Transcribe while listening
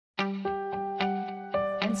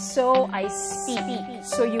and so I speak.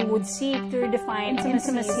 So you would seek to redefine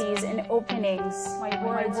intimacies and openings.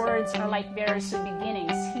 My words are like bearers of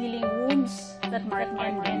beginnings, healing wounds that mark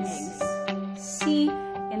endings. See,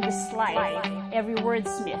 in this life, every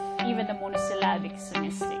wordsmith, even the monosyllabic is a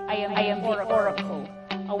mystic. I am the oracle,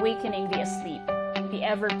 awakening the asleep, the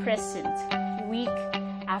ever-present, week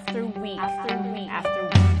after week after week after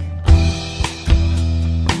week.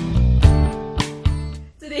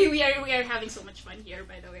 Today we are having so much fun here,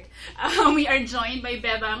 by the way. We are joined by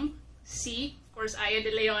Bebang, C, of course, Aya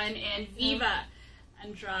De Leon, and Viva,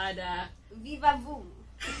 Andrada. Viva boom!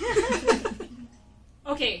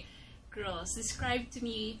 Okay, girls, describe to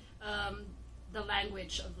me the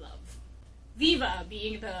language of love. Viva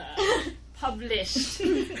being the published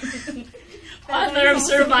author of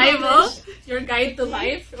Survival, your guide to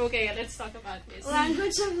life. Okay, let's talk about this.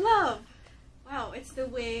 Language of love. Wow, it's the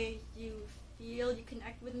way you feel, you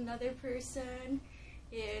connect with another person.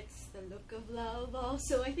 It's the look of love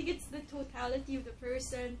also. I think it's the totality of the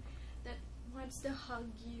person that wants to hug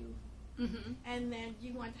you. Mm-hmm. And then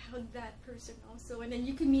you want to hug that person also. And then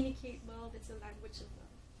you communicate well. That's the language of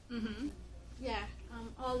love. Mm-hmm. Yeah,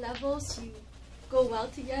 all levels, you go well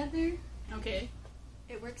together. Okay.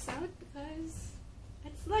 It works out because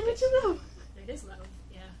it's language of love. It is love,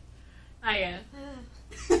 yeah. Aya.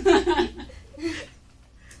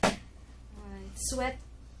 Sweat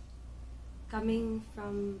coming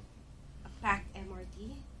from a packed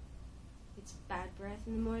MRT. It's bad breath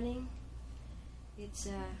in the morning. It's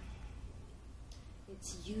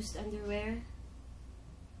used underwear.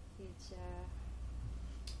 It's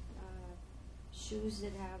shoes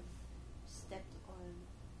that have stepped on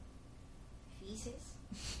feces.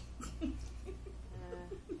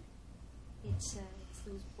 It's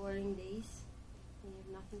those boring days when you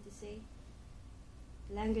have nothing to say.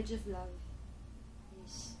 The language of love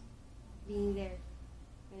is being there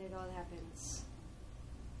when it all happens.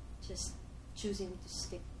 Just choosing to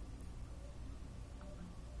stick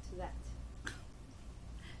to that.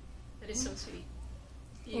 That is so sweet.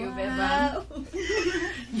 You, Bebang.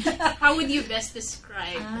 How would you best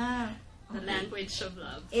describe the language of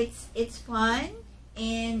love? It's fun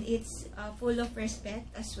and it's full of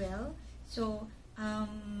respect as well. So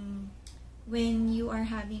when you are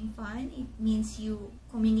having fun, it means you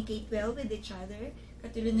communicate well with each other.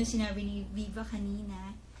 Katulad na sinabi ni Viva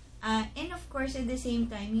kanina. And of course, at the same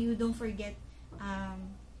time, you don't forget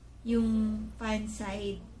yung fun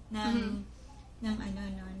side ng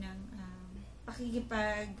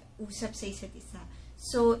pakikipag-usap sa isa't isa.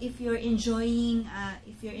 So if you're enjoying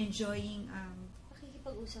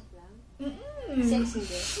Pakikipag-usap lang? Sex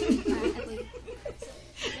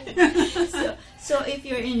so if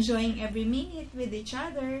you're enjoying every minute with each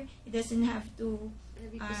other, it doesn't have to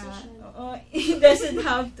it doesn't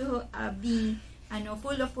have to be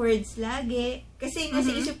full of words lagi. Kasi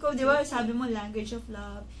nasa isip ko, di ba, sabi mo language of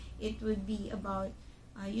love, it would be about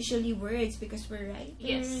usually words because we're writers.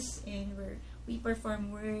 Yes. And we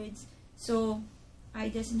perform words. So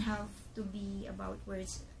it doesn't have to be about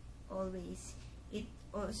words always. It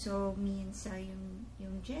also means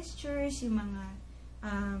yung gestures, yung mga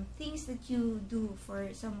things that you do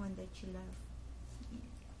for someone that you love.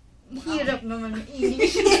 Wow. Hirap naman ng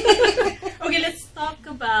English. Okay, let's talk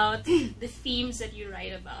about the themes that you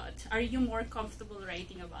write about. Are you more comfortable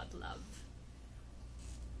writing about love?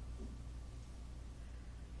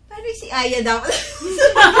 Parang si Aya dapat.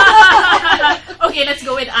 Okay, let's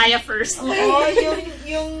go with Aya first. Oo,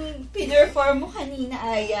 yung pinerform mo kanina,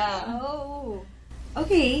 Aya. Oh.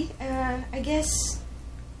 Okay, I guess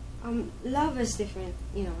love has different,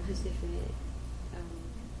 has different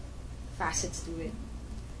facets to it.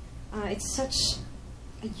 It's such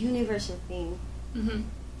a universal thing. Mm-hmm.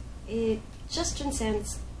 It just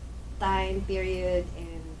transcends time, period,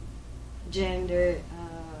 and gender,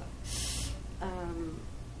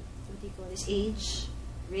 age,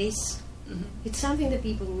 race. Mm-hmm. It's something that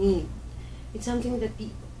people need. It's something that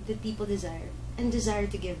people desire and desire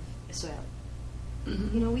to give as well.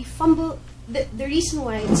 Mm-hmm. We fumble. The reason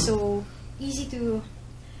why it's so easy to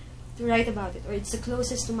write about it, or it's the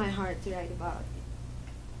closest to my heart to write about it,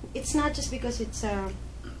 it's not just because it's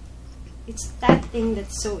that thing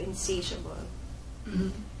that's so insatiable. Mm-hmm.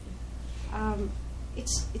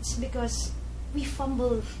 It's because we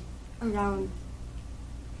fumble around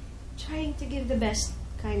trying to give the best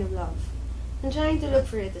kind of love and trying to look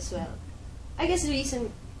for it as well. I guess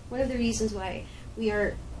one of the reasons why we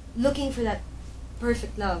are looking for that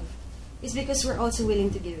perfect love is because we're also willing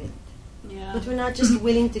to give it. Yeah. But we're not just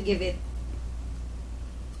willing to give it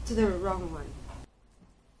to the wrong one.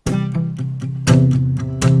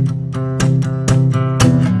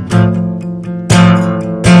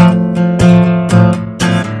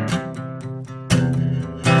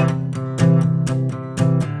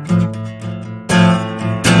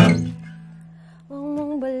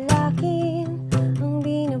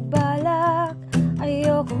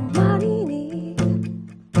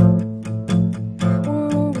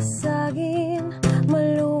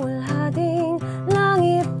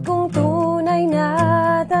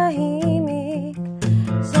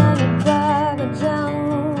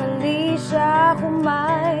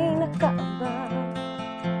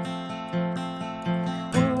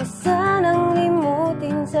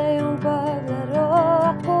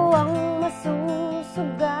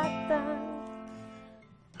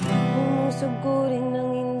 sugurin ng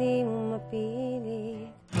hindi mo mapili.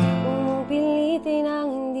 Huwag mong pilitin ang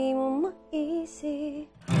hindi mo maisip.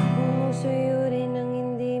 Huwag mong suyurin ang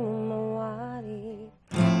hindi mo mawari.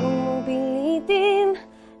 Huwag mong pilitin,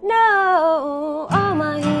 no. Ang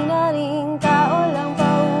mahina ring tao lang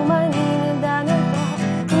paumanin na danaga.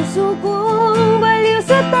 Puso kong baliw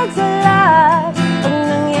sa tagsalat. Pag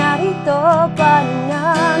nangyari to, paano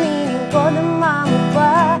namin ko na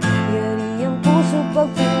mamaba? Yari ang puso pag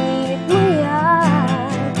pinilit mo yan.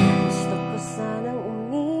 Gusto ko sanang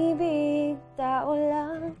umibig, tao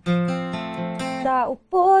lang. Tao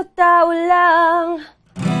po, tao lang.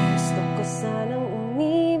 Gusto ko sanang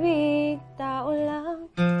umibig, tao lang.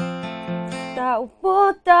 Tao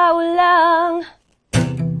po, tao lang.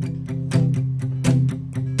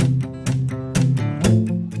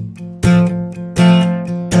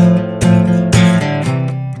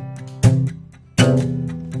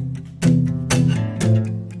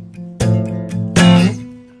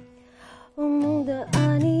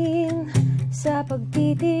 Sa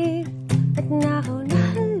pagtitig at nakaw na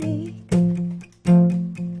halik.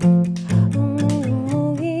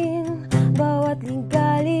 Lumugin bawat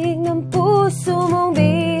ligalig ng puso mong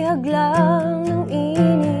bihag lang ng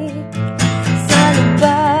init. Sa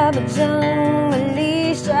nagbabadyang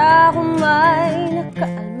mali siya kung may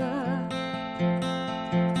nakaalma.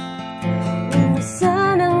 Huwag mo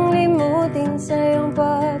sanang limutin sa iyong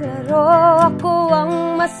paglaro. Ako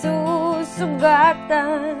ang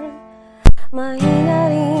masusugatan.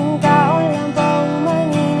 Mahina ring tao lang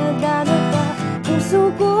paumanin na dadaga.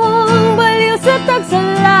 Puso kong baliw sa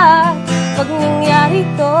tagsalat. Pag nangyari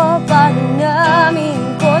to, paano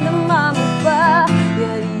namin ko na mamaba?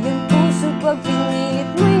 Yari ang puso pag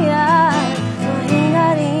pinilit mo yan.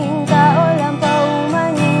 Mahina ring tao lang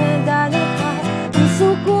paumanin na dadaga.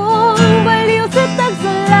 Puso kong baliw sa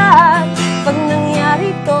tagsalat. Pag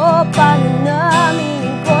nangyari to, paano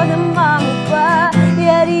namin ko na mamaba?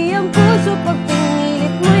 Yari ang puso pag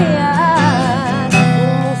pinilit mo yan.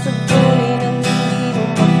 Huwag mong sugulin ang hindi mo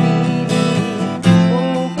mapilit. Huwag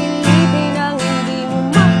mong pilitin ang hindi mo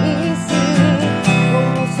maisip. Huwag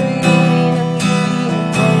mong suyuin ang hindi mo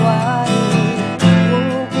mawari. Huwag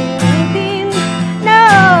mong pilitin, no.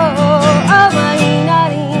 Mahina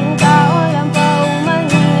rin tao lang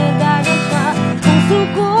paumanin na dadaga. Puso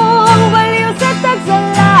kong baliw sa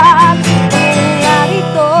tagsalat. Pag nangyari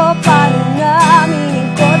to, paano namin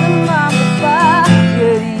ko na mamaba?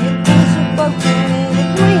 Yari ang puso pag pinilit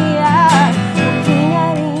mo yan. Mahina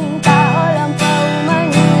rin tao lang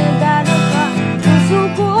paumanin na dadaga. Puso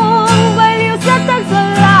kong baliw sa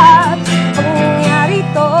tagsalat. Pag nangyari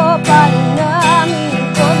to, paano namin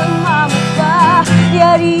ko na mamaba?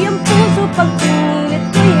 Yari ang puso pag pinilit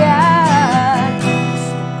mo yan.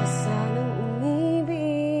 Gusto ko sanang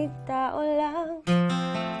umibig, tao lang.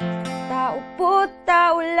 Tao po,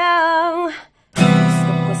 tao lang.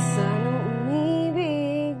 Gusto ko sanang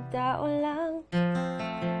umibig, tao lang.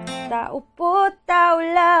 Tao po, tao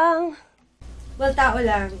lang. Well, tao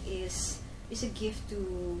lang is a gift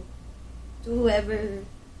to whoever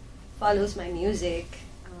follows my music.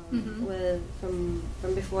 Well, from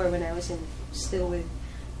before when I was still with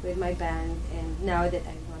my band, and now that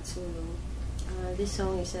I want solo, this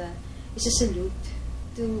song is a salute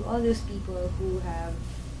to all those people who have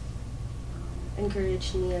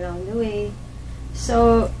encouraged me along the way.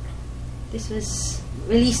 So this was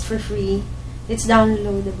released for free. It's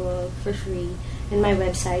downloadable for free in my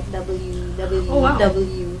website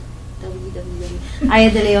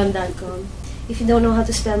www.ayadaleon.com. If you don't know how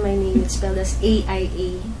to spell my name, it's spelled as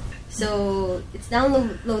AIA. So it's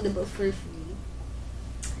downloadable for free,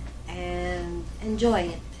 and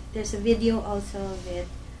enjoy it. There's a video also of it,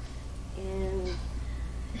 and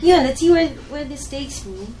yeah, let's see where this takes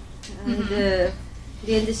me. The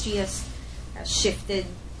industry has shifted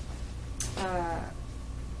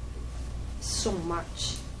so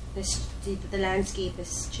much. The landscape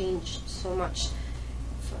has changed so much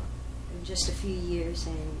in just a few years,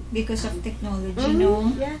 and Because of technology, no?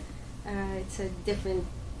 yeah, it's a different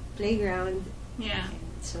playground. Yeah.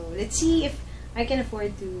 And so let's see if I can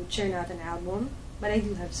afford to churn out an album. But I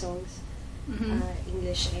do have songs,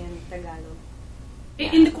 English and Tagalog.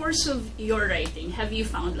 In the course of your writing, have you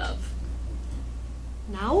found love?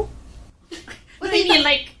 Now? What do you mean,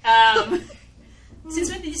 like,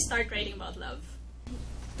 since when did you start writing about love?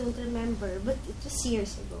 Don't remember, but it was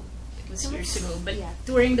years ago. It was years ago, but Yeah.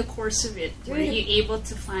 during the course of it, were During you able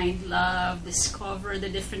to find love, discover the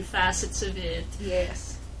different facets of it?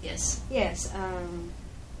 Yes. Yes. Yes.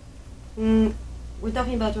 We're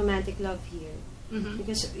talking about romantic love here.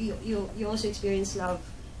 Because you also experience love,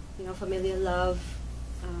 familial love,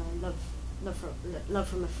 love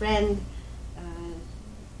from a friend,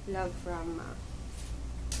 love from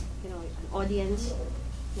an audience,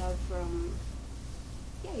 love from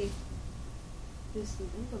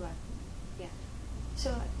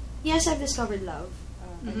So yes, I've discovered love.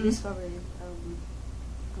 I've discovered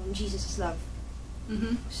Jesus' love.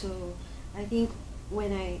 So I think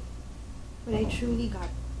when I truly got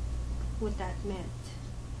what that meant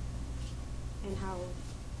and how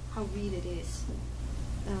real it is,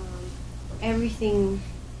 everything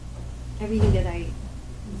that I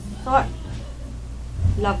thought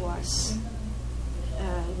love was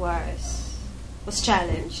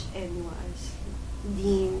challenged and was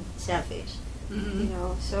deemed selfish.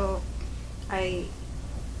 So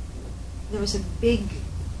there was a big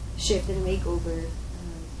shift and makeover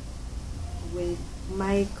with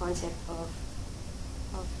my concept of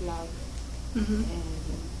love and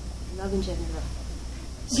love in general.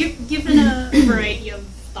 Given a variety of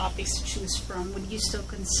topics to choose from, would you still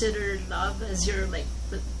consider love as your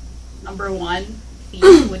the number one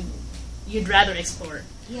theme you'd rather explore?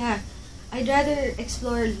 Yeah, I'd rather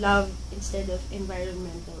explore love instead of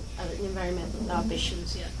environmental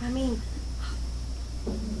issues. Yeah. I mean,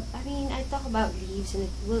 I talk about leaves, and it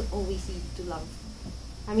will always lead to love.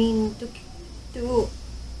 I mean, to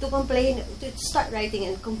complain, to start writing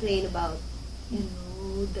and complain about,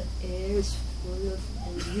 the air is full of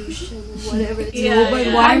pollution, whatever. It's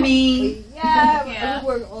global warming. Yeah,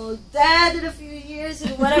 we're all dead in a few years,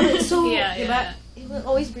 and whatever. So, it will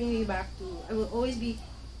always bring me back to. I will always be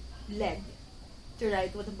led to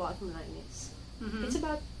write what the bottom line is. It's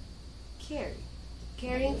about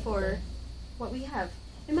caring for what we have.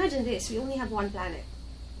 Imagine this: we only have one planet.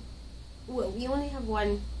 We only have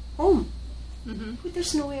one home. But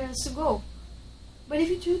there's nowhere else to go. But if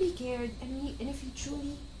you truly cared, and if you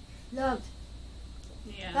truly loved,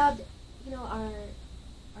 our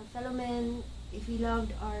fellow men, if we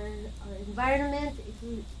loved our environment, if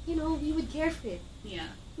we would care for it. Yeah.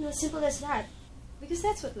 Simple as that. Because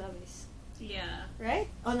that's what love is. Yeah. Right?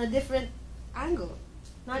 On a different angle.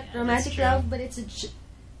 Not romantic love, but it's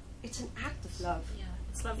an act of love. Yeah.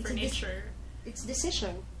 It's love for nature. It's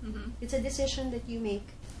decision. It's a decision that you make.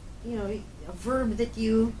 A verb that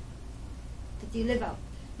you live out.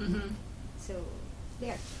 So,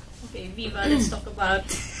 there. Okay, Viva, let's talk about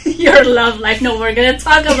your love life. No, we're gonna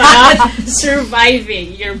talk about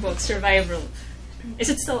surviving your book, Survival. Is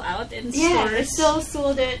it still out in stores? Yeah, it's still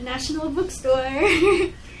sold at National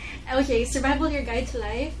Bookstore. Okay, Survival, Your Guide to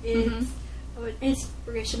Life is an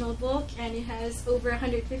inspirational book, and it has over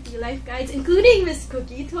 150 life guides, including Miss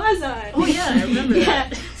Cookie Tuazon. Oh yeah, I remember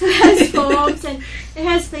that. So it has poems, and it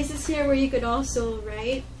has places here where you could also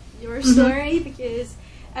write your story, because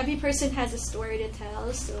every person has a story to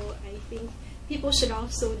tell. So I think people should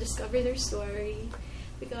also discover their story,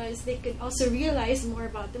 because they could also realize more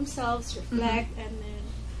about themselves, reflect, and then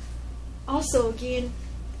also gain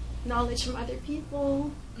knowledge from other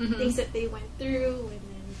people, things that they went through, and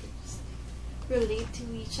then just relate to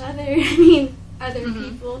each other. Other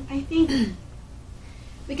people. I think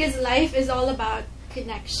because life is all about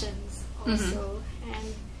connections also,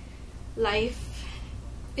 and life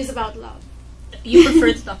is about love. You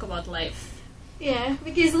prefer to talk about life? Yeah,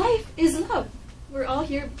 because life is love. We're all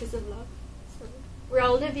here because of love. So we're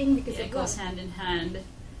all living because of love. It goes hand in hand.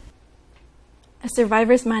 A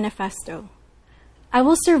Survivor's Manifesto. I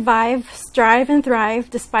will survive, strive, and thrive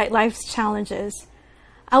despite life's challenges.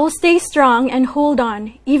 I will stay strong and hold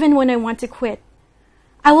on even when I want to quit.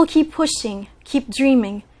 I will keep pushing, keep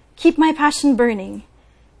dreaming, keep my passion burning,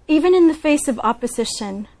 even in the face of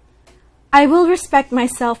opposition. I will respect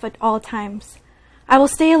myself at all times. I will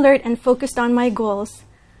stay alert and focused on my goals.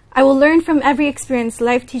 I will learn from every experience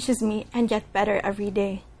life teaches me and get better every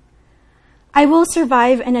day. I will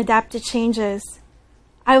survive and adapt to changes.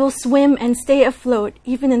 I will swim and stay afloat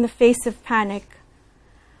even in the face of panic.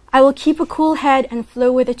 I will keep a cool head and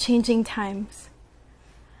flow with the changing times.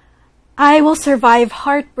 I will survive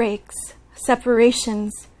heartbreaks,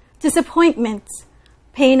 separations, disappointments,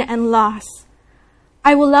 pain and loss.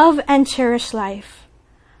 I will love and cherish life.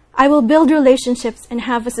 I will build relationships and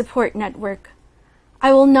have a support network.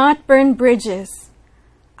 I will not burn bridges.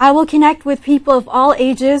 I will connect with people of all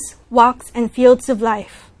ages, walks, and fields of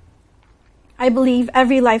life. I believe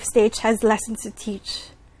every life stage has lessons to teach.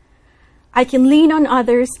 I can lean on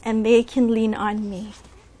others and they can lean on me.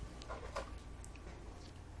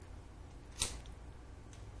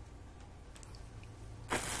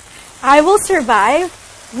 I will survive.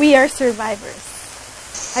 We are survivors.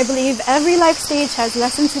 I believe every life stage has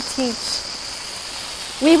lessons to teach.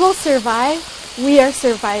 We will survive. We are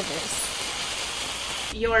survivors.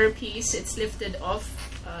 Your piece, it's lifted off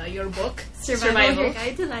your book, Survival. Your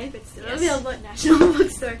Guide to Life. It's still available at National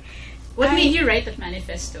Bookstore. What made you write that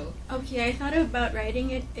manifesto? Okay, I thought about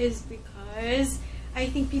writing it is because I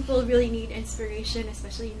think people really need inspiration,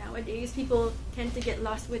 especially nowadays. People tend to get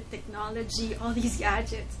lost with technology, all these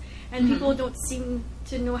gadgets, and people don't seem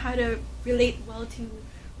to know how to relate well to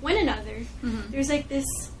one another. There's like this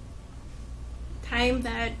time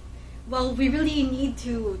that, well, we really need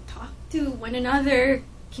to talk to one another,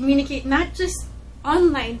 communicate, not just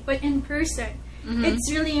online, but in person. It's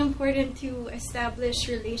really important to establish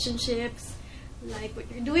relationships, like what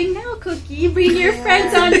you're doing now, Cookie. Bring your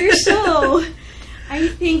friends on your show. I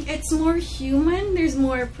think it's more human. There's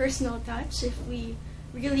more personal touch if we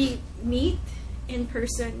really meet in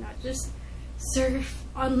person, not just surf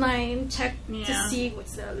online, check to see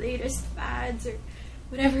what's the latest fads or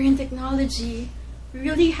whatever in technology. We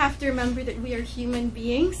really have to remember that we are human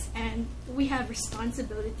beings and we have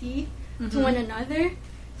responsibility to one another.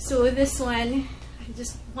 So this one, I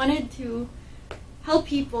just wanted to help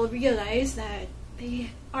people realize that they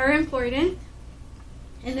are important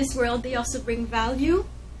in this world. They also bring value,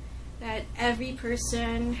 that every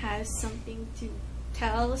person has something to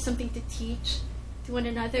tell, something to teach to one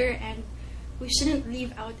another, and we shouldn't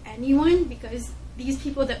leave out anyone, because these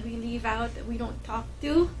people that we leave out, that we don't talk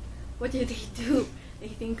to, what do? They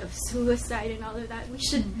think of suicide and all of that. We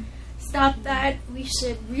should stop that. We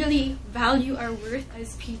should really value our worth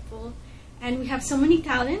as people, and we have so many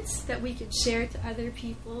talents that we could share to other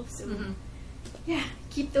people. So yeah,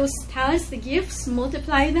 keep those talents, the gifts,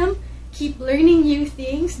 multiply them, keep learning new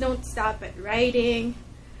things. Don't stop at writing,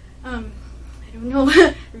 I don't know,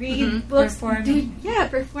 read books,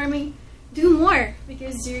 performing. Do more,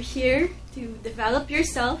 because you're here to develop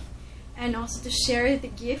yourself and also to share the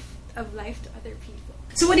gift of life to other people.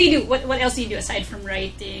 So what do you do? What else do you do aside from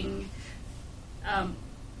writing?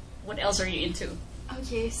 What else are you into?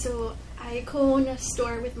 Okay, so I co-own a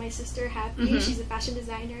store with my sister, Happy. She's a fashion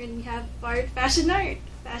designer, and we have Fart Fashion Art.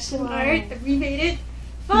 Art, abbreviated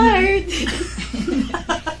Fart.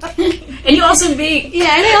 And you also bake.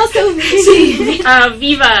 Yeah, and I also bake.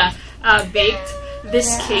 Viva baked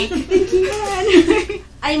this cake. Thank you,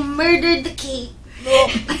 I murdered the cake.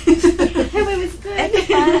 It was good.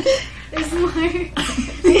 There's more.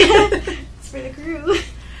 It's for the crew.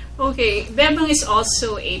 Okay, Bebang is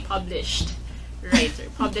also a published writer,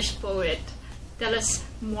 published poet. Tell us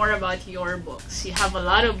more about your books. You have a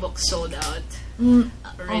lot of books sold out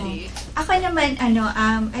already. Ako naman, I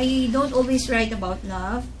don't always write about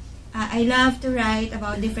love. I love to write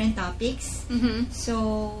about different topics.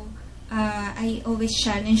 So, I always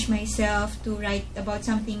challenge myself to write about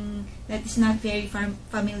something that is not very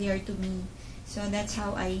familiar to me. So that's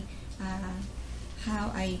how I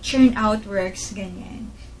churn out works,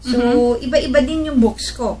 ganyan. So, iba-iba din yung books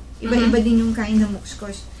ko. Iba-iba din yung kind of books ko.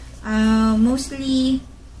 Mostly,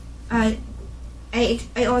 I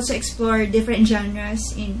also explore different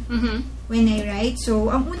genres in when I write. So,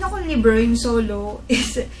 ang una kong libro, yung solo,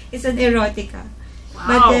 is an erotica.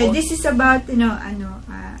 Wow. But this is about,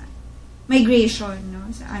 migration, no?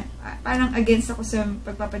 So, parang against ako sa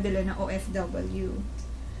pagpapadala ng OFW.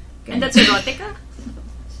 And that's erotica?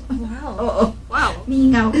 Wow. Oo. Wow.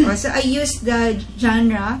 Mingaw ko. So, I use the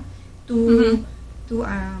genre to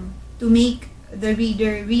make the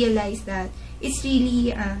reader realize that it's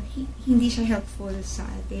really hindi siya helpful sa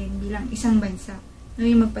atin bilang isang bansa. No,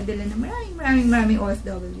 yung magpadala ng maraming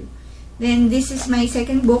OFW. Then, this is my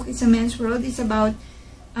second book. It's a men's world. It's about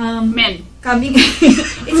men.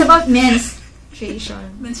 It's about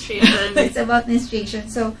menstruation. Menstruation. It's about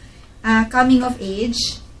menstruation. So, coming of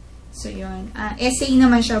age. So, yun. Essay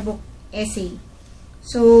naman siya, book essay.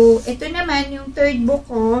 So, ito naman, yung third book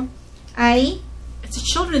ko ay it's a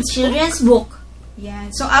children's book.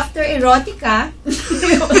 Yan. So, after erotica,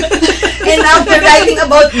 and after writing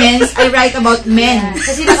about men, I write about men.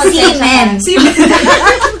 Kasi seamen.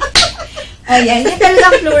 Ayan. Yan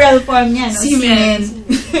talagang plural form niya, no? Seamen.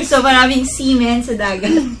 So, maraming seamen sa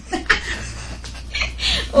dagat.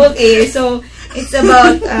 Okay, so, it's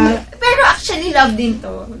about, pero actually, love din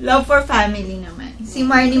to. Love for family naman. Si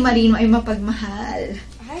Marnie Marino ay mapagmahal.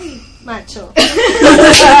 Ay, macho.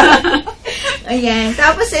 Ayan.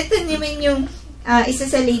 Tapos, ito naman yung isa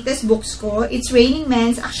sa latest books ko. It's Raining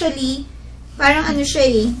Men's. Actually, parang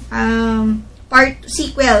siya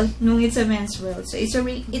sequel nung It's a Men's World. So, it's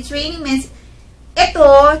Raining Men's.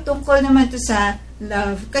 Ito, tungkol naman to sa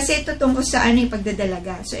love. Kasi ito tungkol sa yung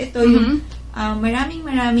pagdadalaga. So, ito yung maraming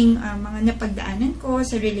mga napagdaanan ko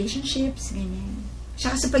sa relationships, ganyan.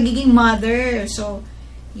 Tsaka sa pagiging mother. So,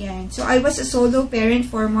 yan. So, I was a solo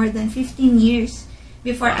parent for more than 15 years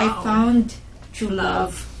before I found true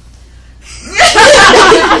love.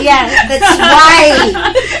 Yeah, that's why.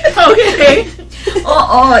 Okay.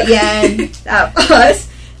 Oo, yan. Tapos,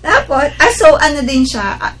 so ano din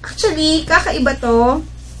siya. Actually, kakaiba to.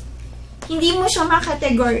 Hindi mo siya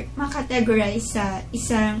makategorize sa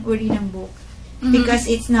isang uri ng book. Because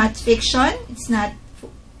it's not fiction, it's not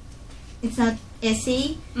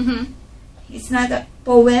essay, it's not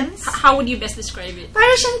poems. How would you best describe it? Para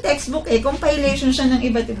siyang textbook compilation siya ng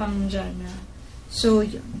iba't ibang genre. So,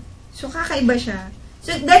 yun. So, kakaiba siya.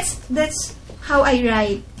 So, that's how I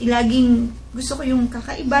write. Laging gusto ko yung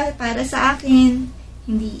kakaiba para sa akin,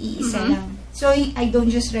 hindi iisa lang. So, I don't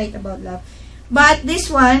just write about love. But this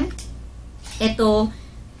one, ito,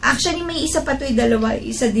 actually may isa pa to, dalawa,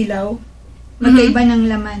 isa dilaw. Magkaiba ng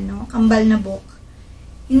laman, no? Kambal na book.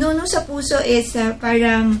 Hinuno sa puso is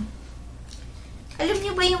parang, alam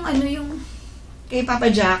niyo ba yung yung kay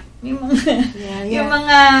Papa Jack? Yung mga, yung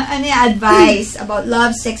mga advice about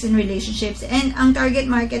love, sex, and relationships. And ang target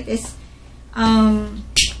market is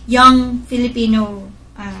young Filipino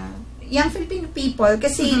people.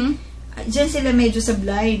 Kasi, dyan sila medyo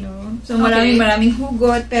sablay, no? So, maraming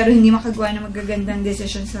hugot, pero hindi makagawa ng magagandang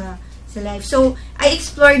decision sa life. So, I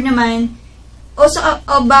explored naman also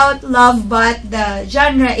about love, but the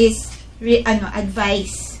genre is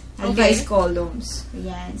advice columns.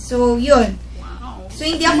 Yan. So, yun. Wow. So,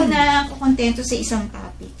 hindi ako nakukontento sa isang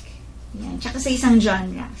topic. Yan. Tsaka sa isang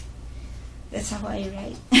genre. That's how I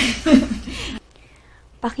write.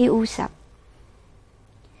 Pakiusap.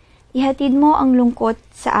 Ihatid mo ang lungkot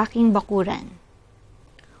sa aking bakuran.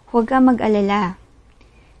 Huwag ka mag-alala.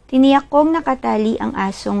 Tiniyak kong nakatali ang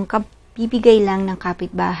asong bibigay lang ng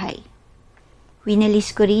kapitbahay. Winalis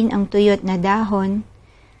ko rin ang tuyot na dahon,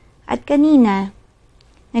 at kanina,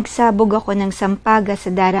 nagsabog ako ng sampaga sa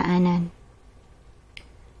daraanan.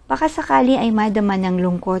 Baka sakali ay madama ng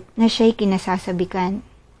lungkot na siya'y kinasasabikan.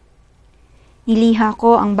 Niliha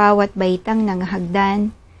ko ang bawat baitang ng hagdan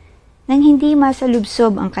nang hindi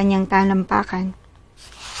masalubsob ang kanyang talampakan.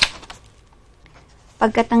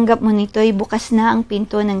 Pagkatanggap mo nito'y bukas na ang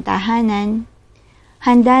pinto ng tahanan,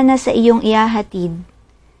 handa na sa iyong ihahatid,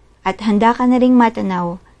 at handa ka na ring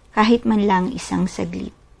matanaw kahit man lang isang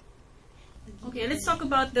saglit. Okay, let's talk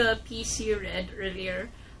about the piece you read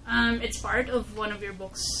earlier. It's part of one of your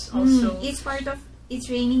books also. It's part of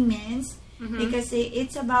It's Raining Men's because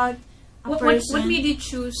it's about a What person. made you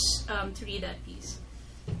choose to read that piece?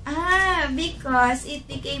 Because it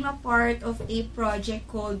became a part of a project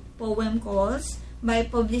called Poem Calls by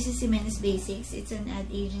Publicity Men's Basics. It's an ad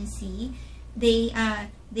agency. They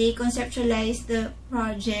conceptualized the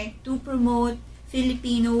project to promote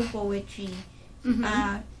Filipino poetry.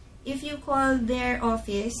 If you call their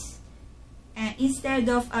office, instead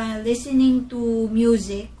of listening to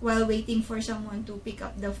music while waiting for someone to pick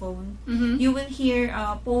up the phone, you will hear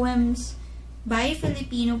poems by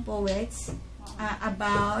Filipino poets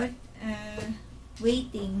about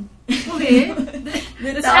waiting. Okay.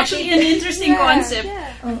 That's actually an interesting concept.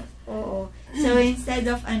 So instead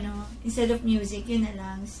of music, yun na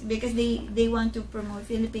lang. Because they want to promote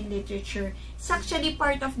Philippine literature. It's actually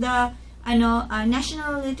part of the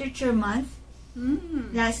National Literature Month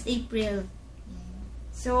last April.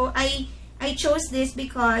 So I chose this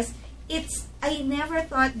because I never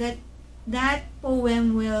thought that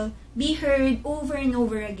poem will be heard over and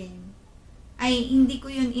over again. Hindi ko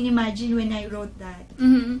yun in-imagine when I wrote that.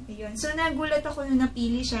 Ayun. So nagulat ako nung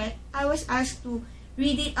napili siya. I was asked to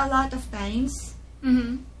read it a lot of times.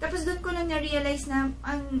 Tapos doon ko lang na-realize na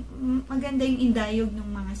ang maganda yung indayog ng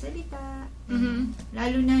mga salita.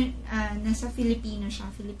 Lalo na nasa Filipino siya,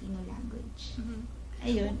 Filipino language.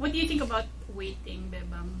 Ayun. What do you think about waiting,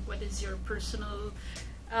 Bebang? What is your personal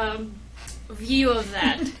view of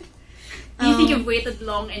that? Do you think you've waited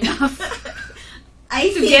long enough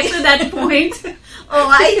to get to that point?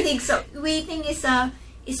 I think so. Waiting is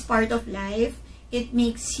part of life. It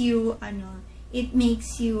makes you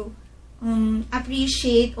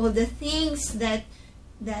appreciate all the things that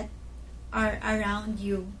are around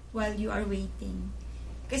you while you are waiting.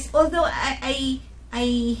 Because although I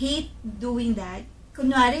hate doing that,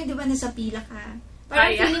 kunwari, di ba, nasa pila ka,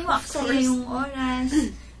 parang feeling mo aksaya yung oras,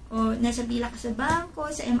 o nasa pila ka sa bangko,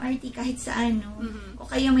 sa MRT, kahit saan, no? O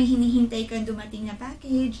kaya may hinihintay kang dumating na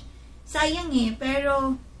package. Sayang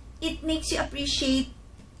pero it makes you appreciate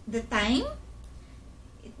the time.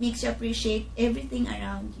 It makes you appreciate everything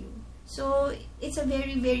around you. So, it's a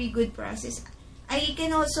very, very good process. I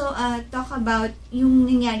can also talk about yung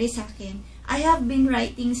nangyari sa akin. I have been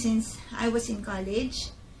writing since I was in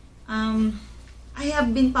college. I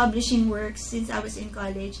have been publishing works since I was in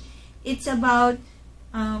college. It's about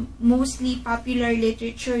mostly popular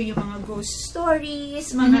literature, yung mga ghost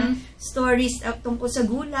stories, mga stories tungkol sa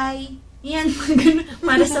gulay. Yan,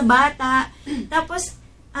 para sa bata. Tapos,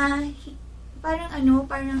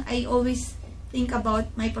 parang I always think about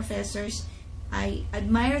my professors. I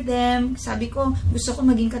admire them. Sabi ko, gusto ko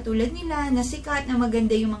maging katulad nila, na sikat, na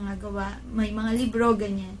maganda yung mga gawa, may mga libro,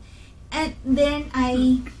 ganyan. And then,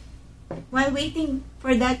 while waiting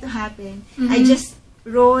for that to happen, I just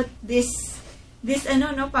wrote this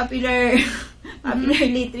popular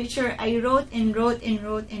literature. I wrote and wrote.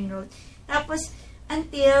 Tapos,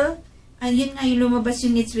 until, yun nga yung lumabas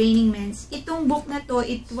yung It's Raining Men. Itong book na to,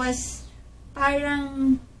 it was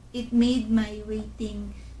parang, it made my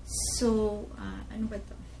waiting so,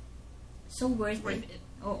 so worth it.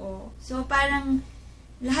 Oo. So, parang,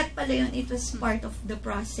 lahat pala yun, it was part of the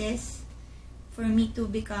process for me to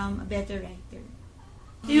become a better writer.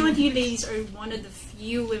 You know what, you ladies are one of the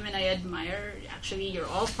few women I admire. Actually, you're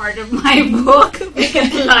all part of my book,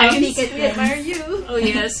 Picket Lines. We admire you. Oh,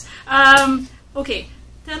 yes. Okay,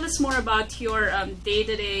 tell us more about your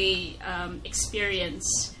day-to-day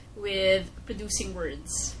experience with producing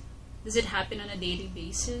words. Does it happen on a daily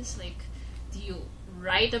basis? Like, do you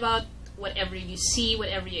write about whatever you see,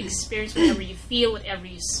 whatever you experience, whatever you feel, whatever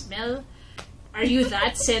you smell? Are you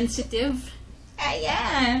that sensitive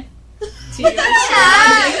Yeah. to your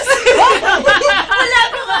surroundings? Wala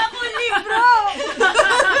ko nga akong libro!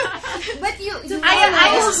 But I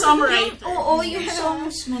was a songwriter. Oo, yung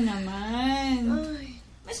songs mo naman.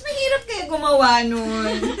 Mas mahirap kaya gumawa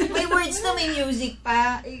nun. May words na may music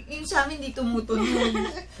pa. Yung sa amin di tumutunog.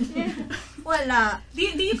 Wala. Do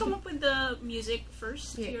you come up with the music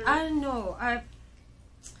first? Yeah. Your No.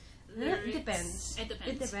 lyrics? It depends. It depends.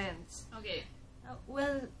 It depends. Okay.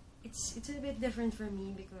 Well, it's a bit different for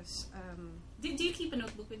me because Do you keep a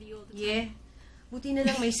notebook with you all the time? yeah. Buti na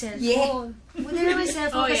lang may cellphone. Buti na lang may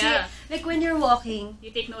cellphone Oh, kasi yeah. like when you're walking,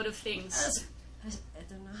 You take note of things.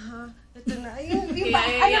 eto na ha. Ito na. Yung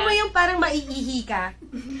Yeah. alam mo yung parang maiihi ka.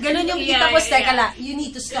 Ganon yung Yeah, tapos yeah, teka yeah. la, you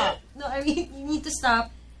need to stop. No, I mean, you need to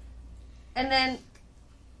stop. And then,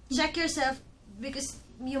 check yourself because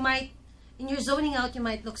you might, in your zoning out, you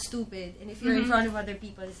might look stupid. And if you're in front of other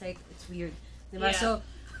people, it's like, it's weird. Diba? Yeah. So,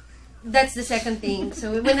 that's the second thing.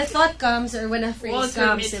 So, when a thought comes or when a phrase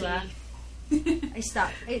comes, Committee. diba? I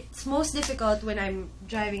stop. It's most difficult when I'm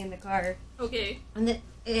driving in the car. Okay. And then,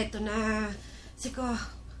 eto na. Kasi ko,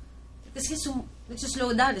 kasi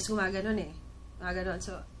nagsuslow down, tapos gumaganon eh. Gumaganon.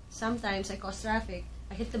 So, sometimes I cause traffic,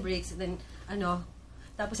 I hit the brakes, and then,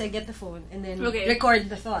 tapos I get the phone, and then Okay.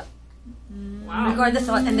 record the thought. Wow. Record the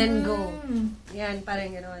thought, and then go. Yan,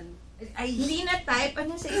 parang ganon. Hindi na type.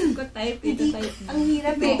 Ano sa isip ko type? Ito Hindi, type na. ang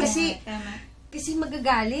hirap eh, kasi, Tama. kasi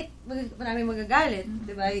magagalit. Maraming magagalit.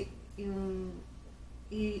 Diba? Yung,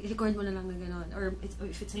 i-record mo na lang na ganon. Or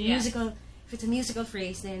if it's a Yeah. musical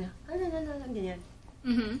phrase, then, ganyan.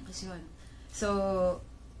 Mm-hmm. Kasi yun. So,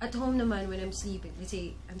 at home naman, when I'm sleeping, let's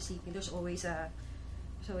say I'm sleeping, there's always a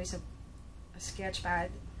sketch pad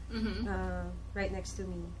Mm-hmm. right next to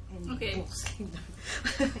me, and Okay. books,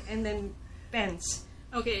 and then pens.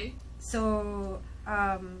 Okay. So,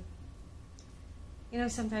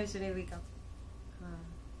 sometimes when I wake up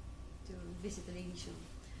to visit the ladies' room,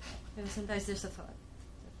 sometimes there's a thought.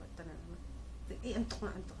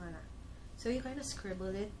 Antok na. So you kind of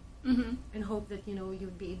scribble it Mm-hmm. and hope that you'll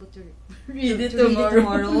be able to Read it to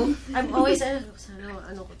tomorrow. I'm always sana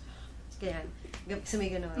ko ganyan. So may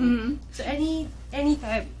ganon. Mm-hmm. So any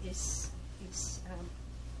time is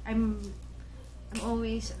I'm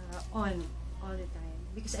always on all the time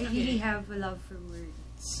because I really have a love for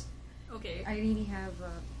words. Okay. I really have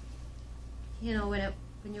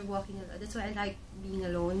when you're walking alone. That's why I like being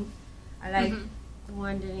alone. I like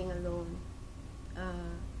wandering alone.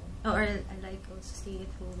 Or I like also staying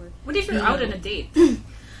at home. Or What if you're being out on alone. a date?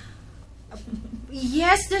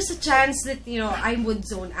 Yes, there's a chance that I would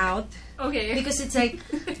zone out Okay. because it's like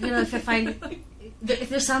if I find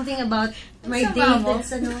if there's something about my Sama date mo?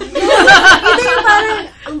 that's hindi yung parang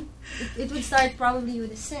it would start probably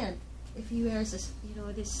with a scent. If he wears this, if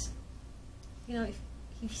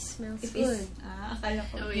he smells If good. it's, akala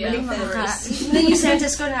ko. Oh, yeah. Balik Flowers. Yung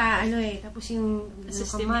senses ko na tapos yung kamay,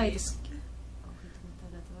 Stimulate. tapos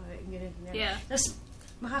ganyan. Yeah. Tapos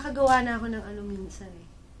makakagawa na ako ng minsan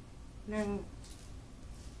ng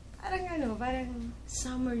parang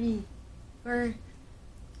summary or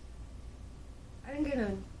parang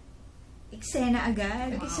ganun. Eksena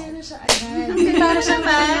agad. Eksena siya agad.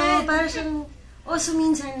 Para siyang so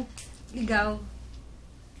minsan ligaw.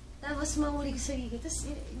 Tapos mahuli ko sa sarili. Tapos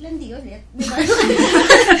landi ulit. Diba?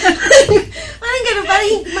 Parang ganun. Parang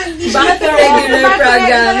hindi siya Back to regular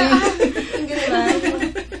programming. Ganun ba?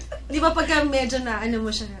 medyo na, ano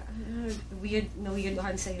mo siya,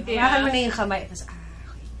 weirdohan sa'yo. Yeah. Hawakan mo na yung kamay. Tapos,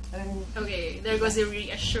 okay. Parang, Okay, there goes the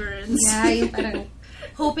reassurance. yeah, yung parang,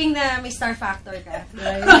 hoping na may star factor ka.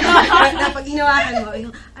 Na pag hinawakan mo,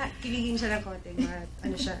 yung, kiligin siya ng konti.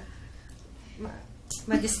 Ano siya,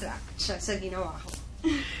 ma-distract siya sa ginawa ko.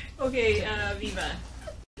 Okay, Viva.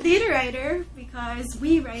 Data writer, because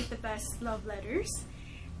we write the best love letters.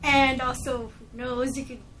 And also, who knows, you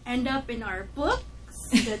could end up in our books.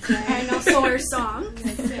 That's right. And also our songs.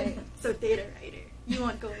 That's right. So data writer. You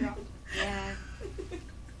won't go wrong. Yeah.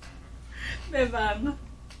 Bebang.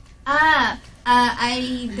 I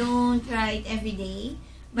don't write every day,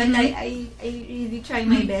 but I really try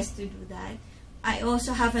my best to do that. I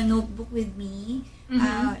also have a notebook with me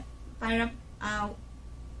para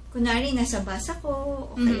kunwari nasa bus ako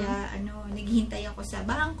o kaya naghihintay ako sa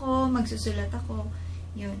bangko, magsusulat ako.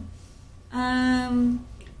 Yun.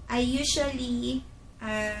 I usually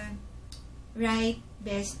write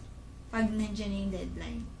best pag nandiyan na yung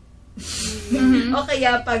deadline. O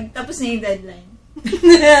kaya pag tapos na yung deadline.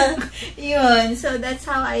 Yun. So that's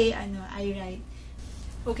how I write.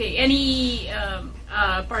 Okay, any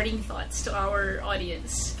parting thoughts to our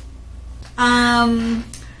audience?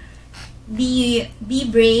 Be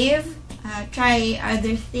brave. Try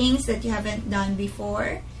other things that you haven't done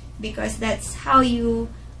before, because that's how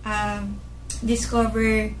you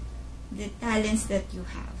discover the talents that you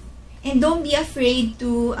have. And don't be afraid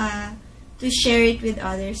to share it with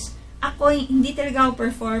others. Ako, hindi talaga ako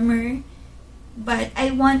performer, but I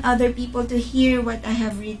want other people to hear what I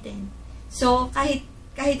have written. So kahit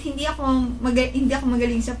hindi ako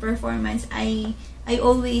magaling sa performance, I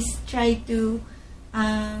always try to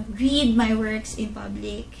read my works in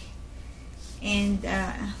public and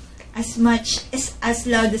as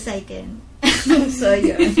loud as I can. So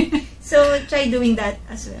yun. So try doing that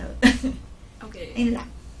as well. Okay. Ayun lang.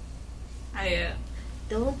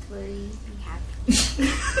 Don't worry, be happy.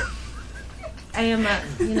 I am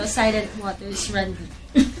silent waters run deep.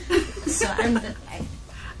 So I'm the type.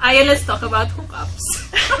 Let's talk about hookups.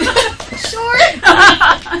 Sure.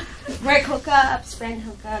 Work hookups, friend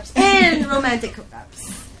hookups, and romantic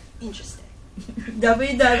hookups. Interesting.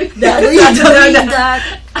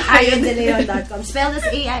 www.ayodeleon.com. Spelled as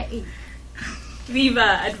AIA.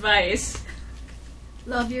 Viva, advice.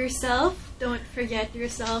 Love yourself. Don't forget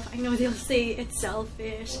yourself. I know they'll say it's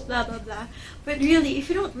selfish, blah, blah, blah. But really, if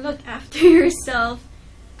you don't look after yourself,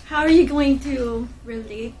 how are you going to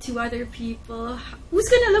relate to other people? Who's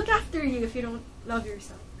going to look after you if you don't love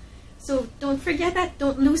yourself? So don't forget that.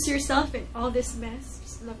 Don't lose yourself in all this mess.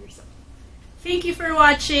 Just love yourself. Thank you for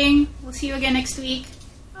watching. We'll see you again next week.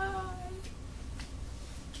 Bye.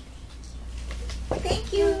 Thank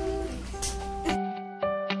you.